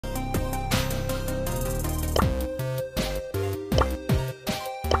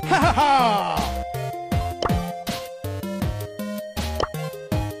¡Ja, ja, ja!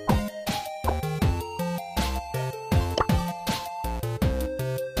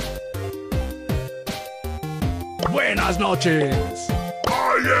 Buenas noches.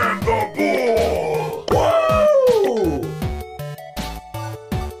 I am the bull! ¡Woo!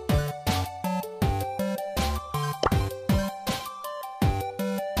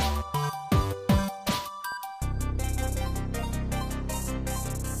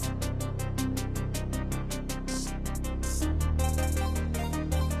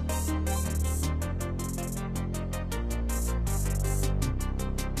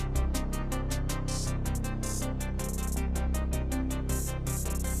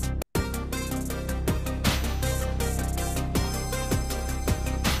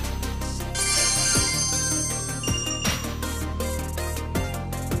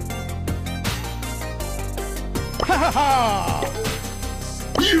 ¡Ja, ja, ja!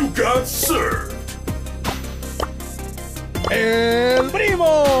 You got served! ¡El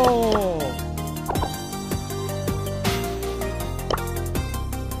primo!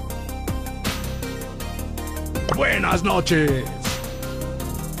 Buenas noches.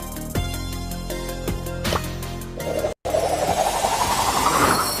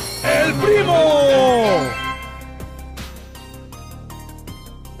 ¡El primo!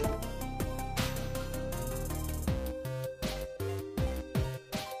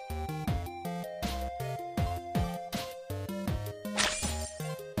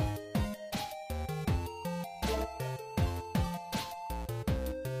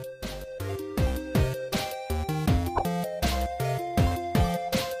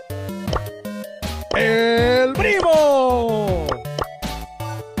 ¡El primo!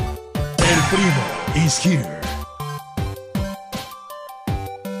 El primo is here.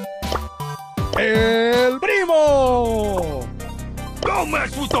 ¡El primo! Don't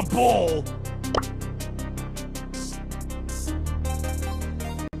mess with the bull!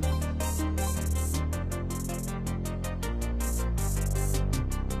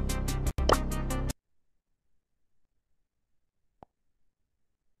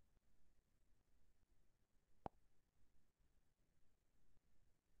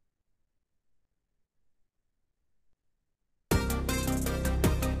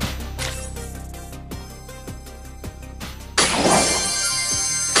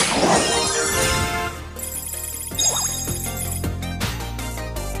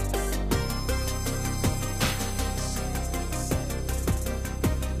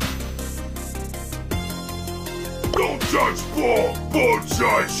 Don't judge bull, bull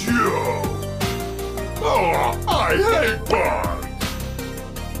judge you! Oh, I hate bugs!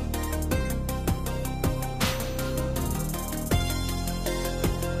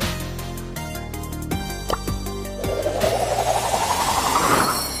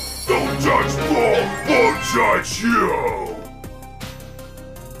 Don't judge bull, bull judge you!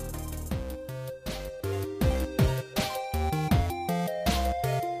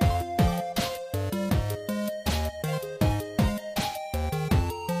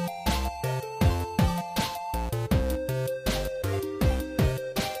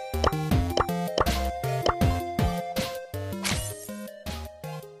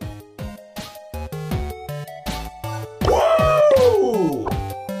 ¡Woo!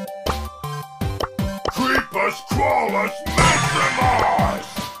 Creepers, crawlers, Maximus!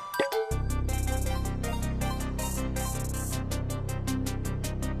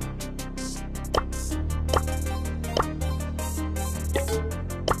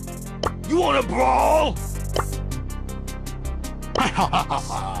 You wanna brawl? ¡Ja, ja, ja, ja,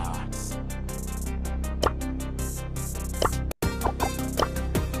 ja!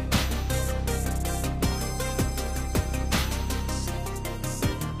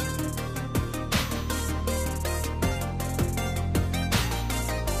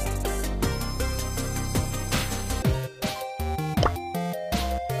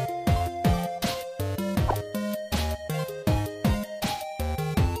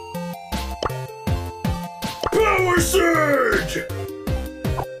 Power surge!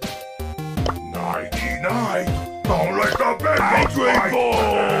 Nighty-night! Don't let the bed go!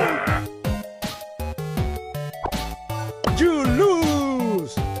 You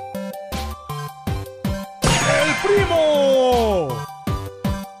lose. ¡El primo!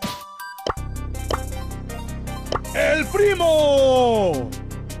 ¡El primo!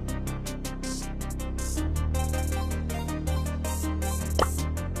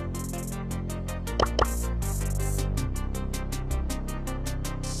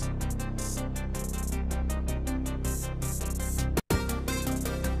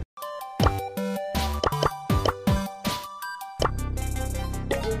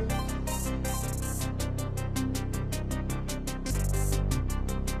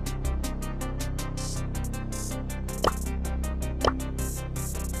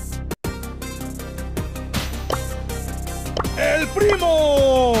 ¡El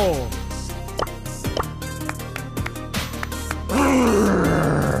primo!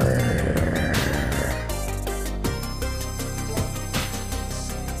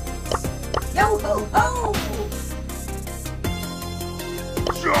 Yo ho ho!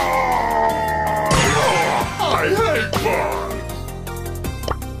 I hate bugs!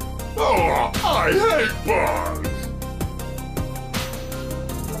 Oh, I hate bugs!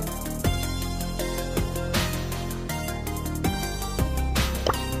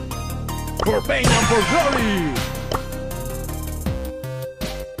 For pain and for glory!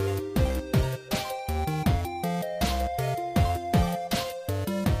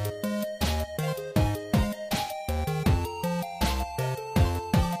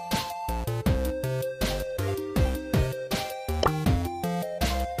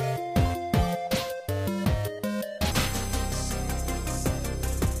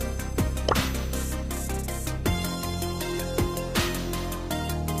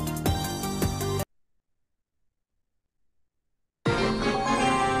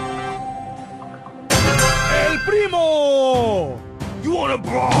 ¡Primo! You wanna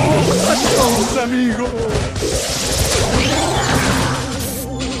brawl? ¡Adiós, amigo!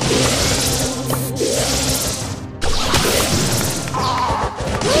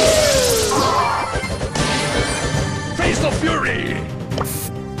 Face of Fury!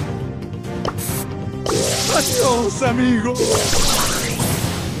 ¡Adiós, amigo!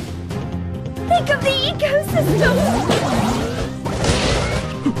 Think of the ecosystem!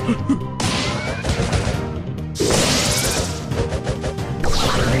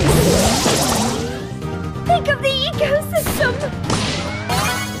 Think of the ecosystem!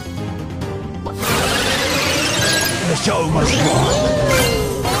 The show must go on!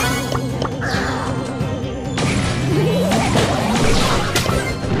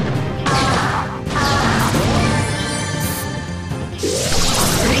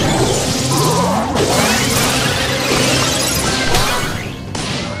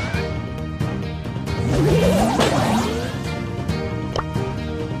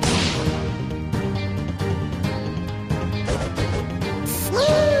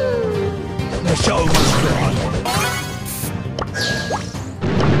 The show must go on!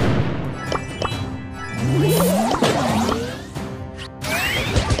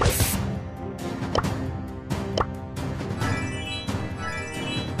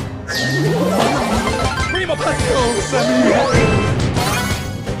 Primo Adiós, amigo!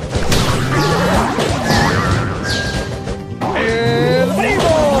 ¡El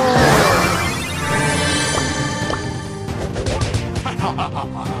primo!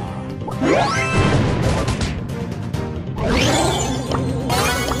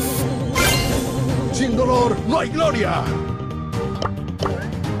 Sin dolor no hay gloria.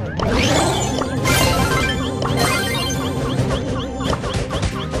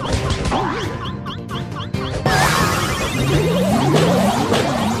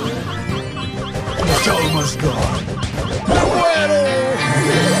 The show must go on. ¡Me muero!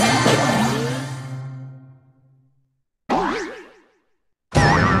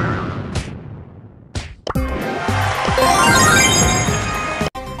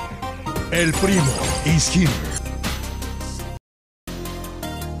 El primo is here.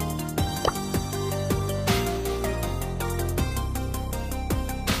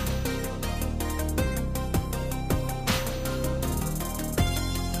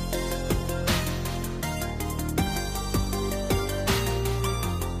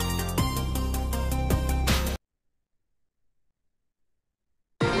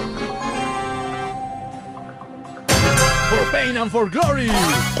 For pain and for glory!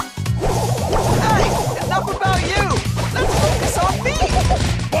 Hey, enough about you! Let's focus on me!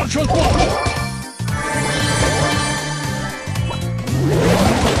 Punch on punch!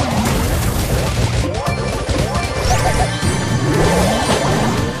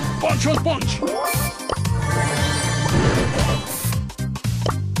 Punch on punch!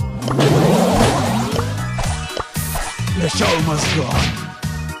 The show must go on.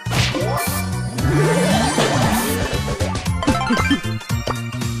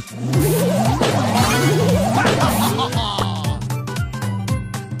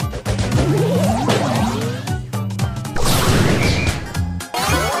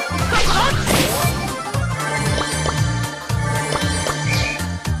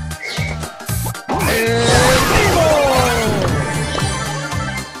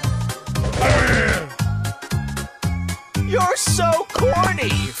 You're so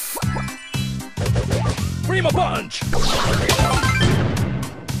corny! Primo punch!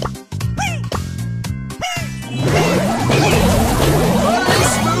 Really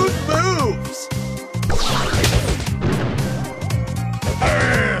smooth moves!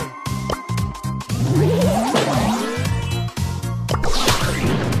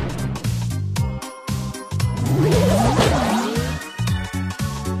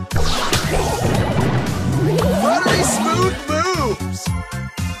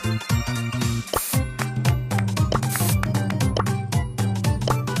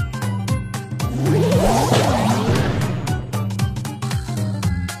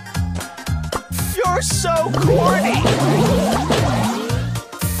 You're so corny!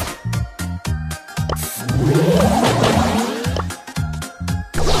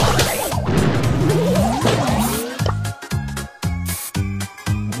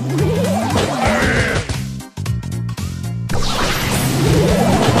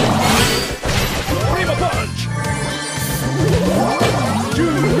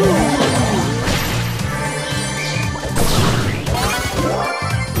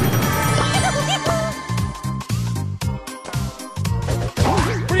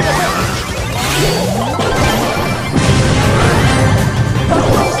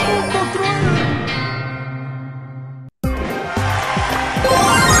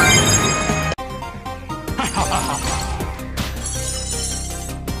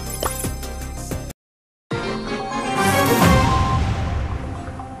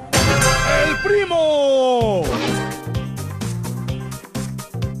 ¡Primo!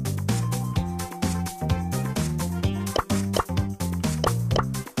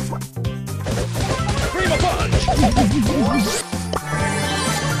 ¡Primo Punch!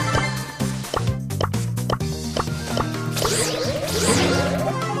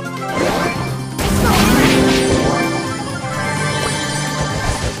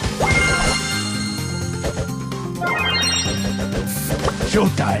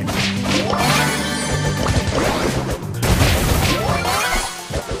 Showtime!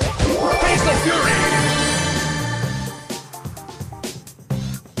 Face of Fury!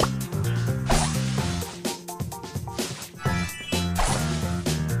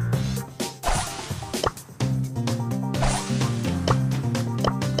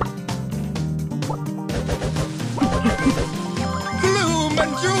 Gloom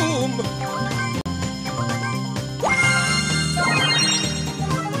and doom!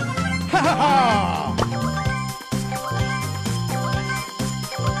 Ha ha ha!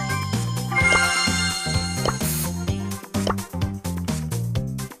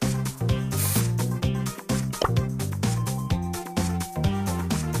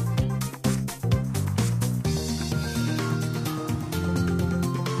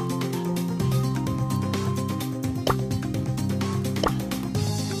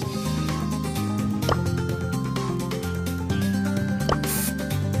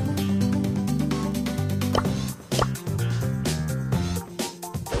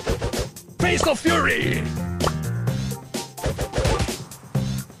 Face of Fury!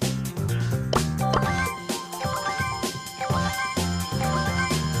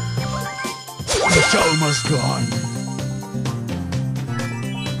 The show must go on.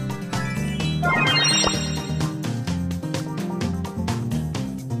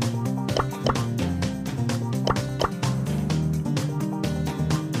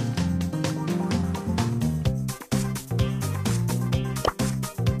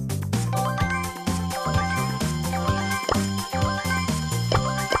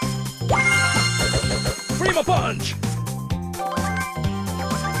 Primo Punch!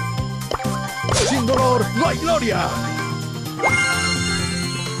 Sin dolor no hay gloria.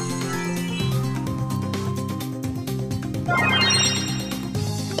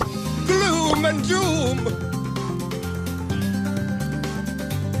 Gloom and doom!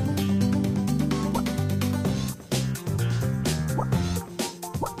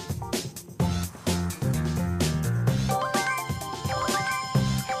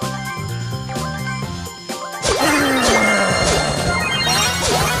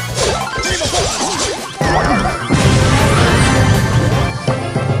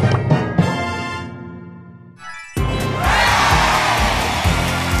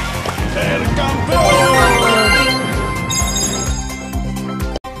 ¡El campeón!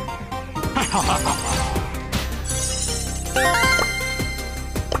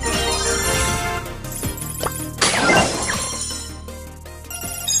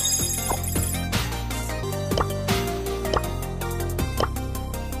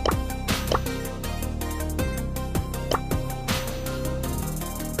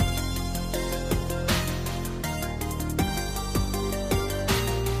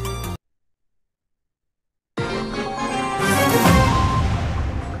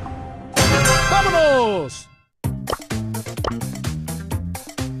 ¡Vámonos!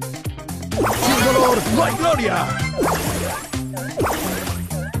 Sin dolor no hay gloria.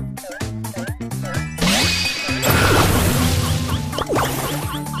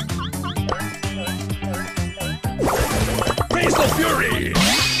 Face of Fury!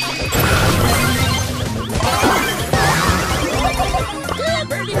 Birdie,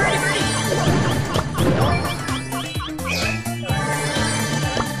 birdie, birdie!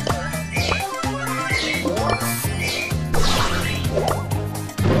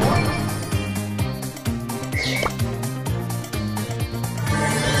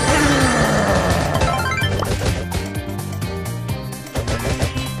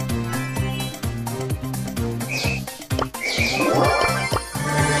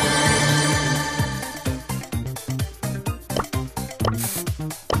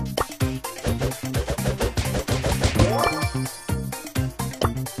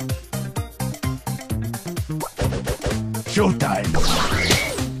 Showtime.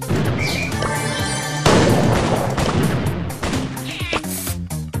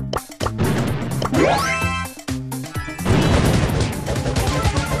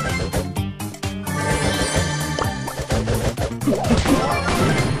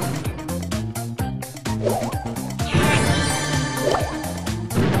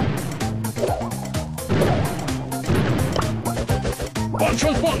 Punch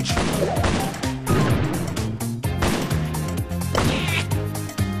on punch!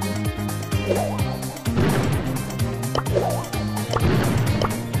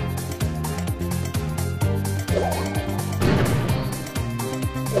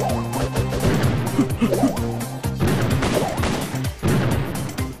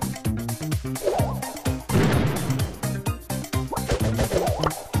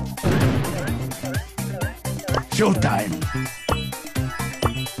 Showtime.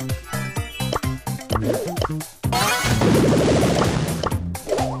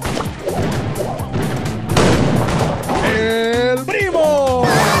 ¡El primo!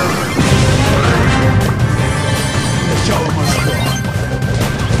 The show must go on.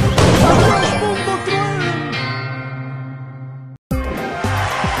 ¡Mundo cruel!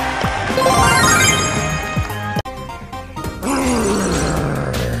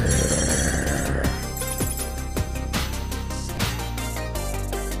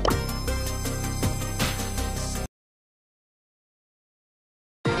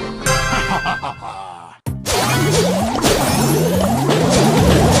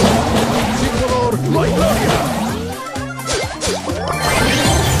 Sin dolor, no hay gloria.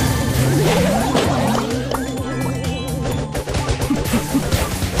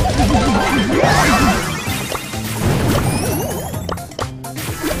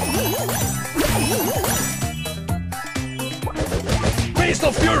 Beast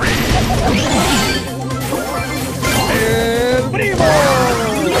of Fury! ¡El primo!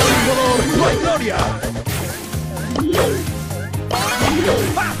 Sin dolor, no hay gloria.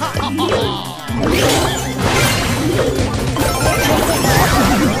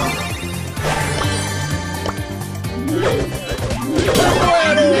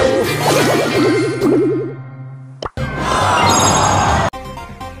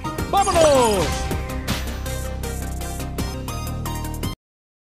 ¡Vámonos!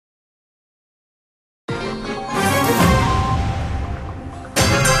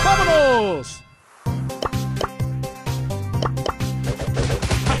 ¡Vámonos!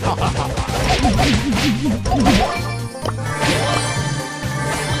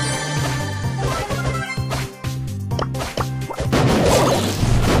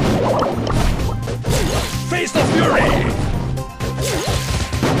 Beast of Fury!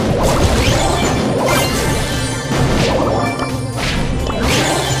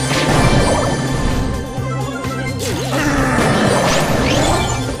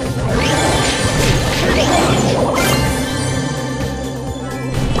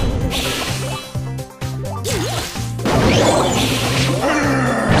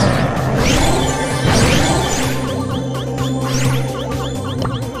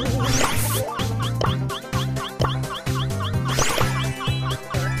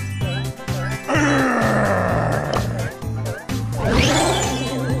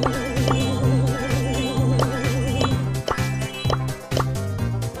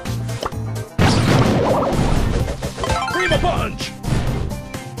 Primo Punch!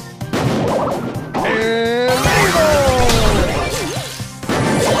 ¡El primo!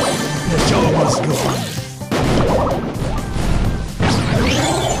 The show must go on.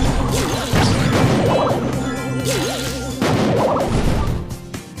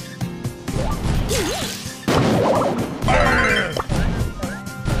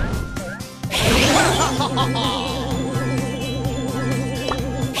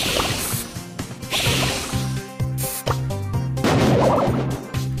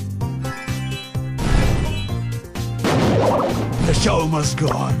 The show must go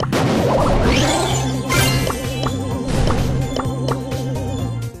on.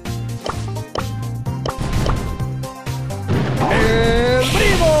 ¡El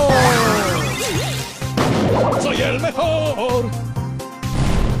primo! ¡Soy el mejor!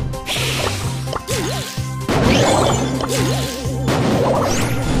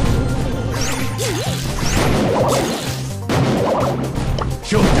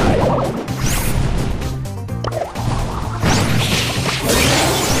 Showtime.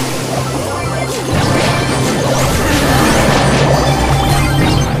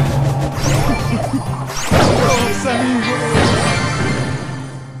 ¡Los amigos!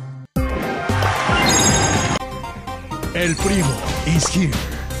 El primo is here.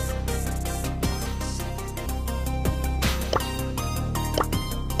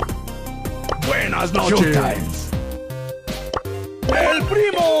 Buenas noches. Showtime. ¡El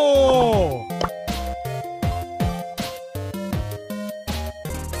primo!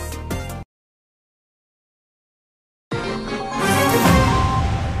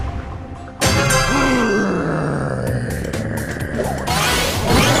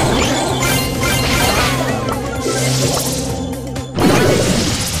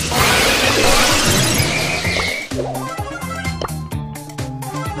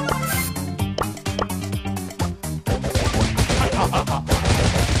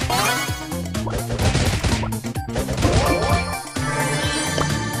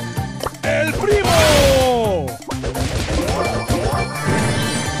 ¡El primo!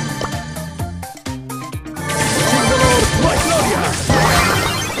 ¡No hay gloria!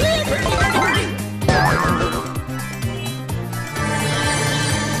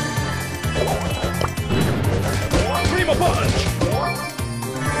 ¡Primo Punch!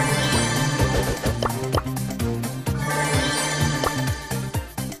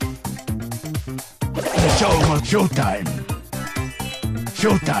 The show must showtime.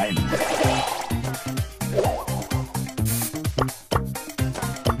 Showtime.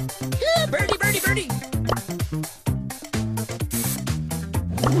 Birdie, birdie, birdie.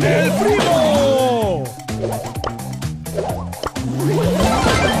 ¡El primo!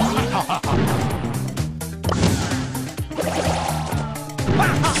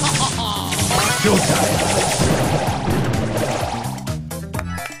 Showtime.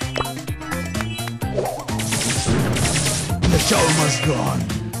 The show must go on.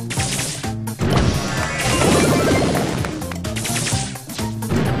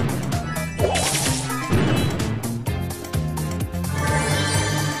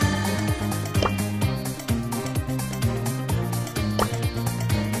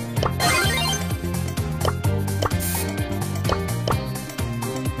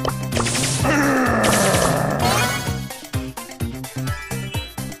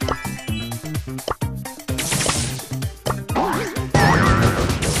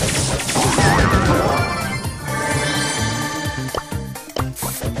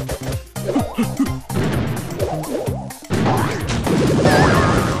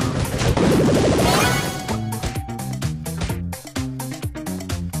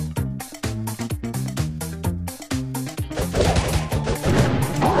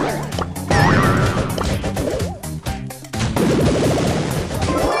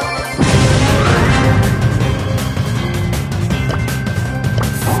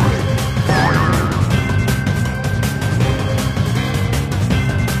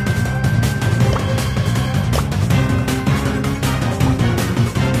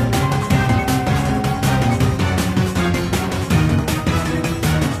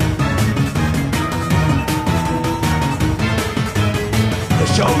 The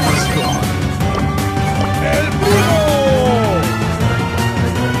show must go on. ¡El primo!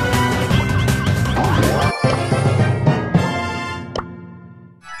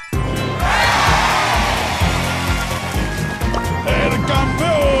 ¡El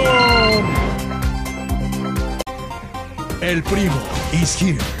campeón! El primo is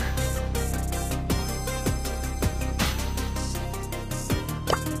here.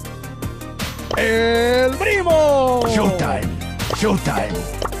 ¡El primo! Showtime. Showtime.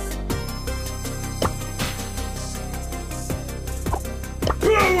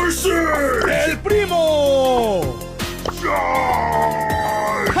 Power Surge! ¡El primo! Yeah!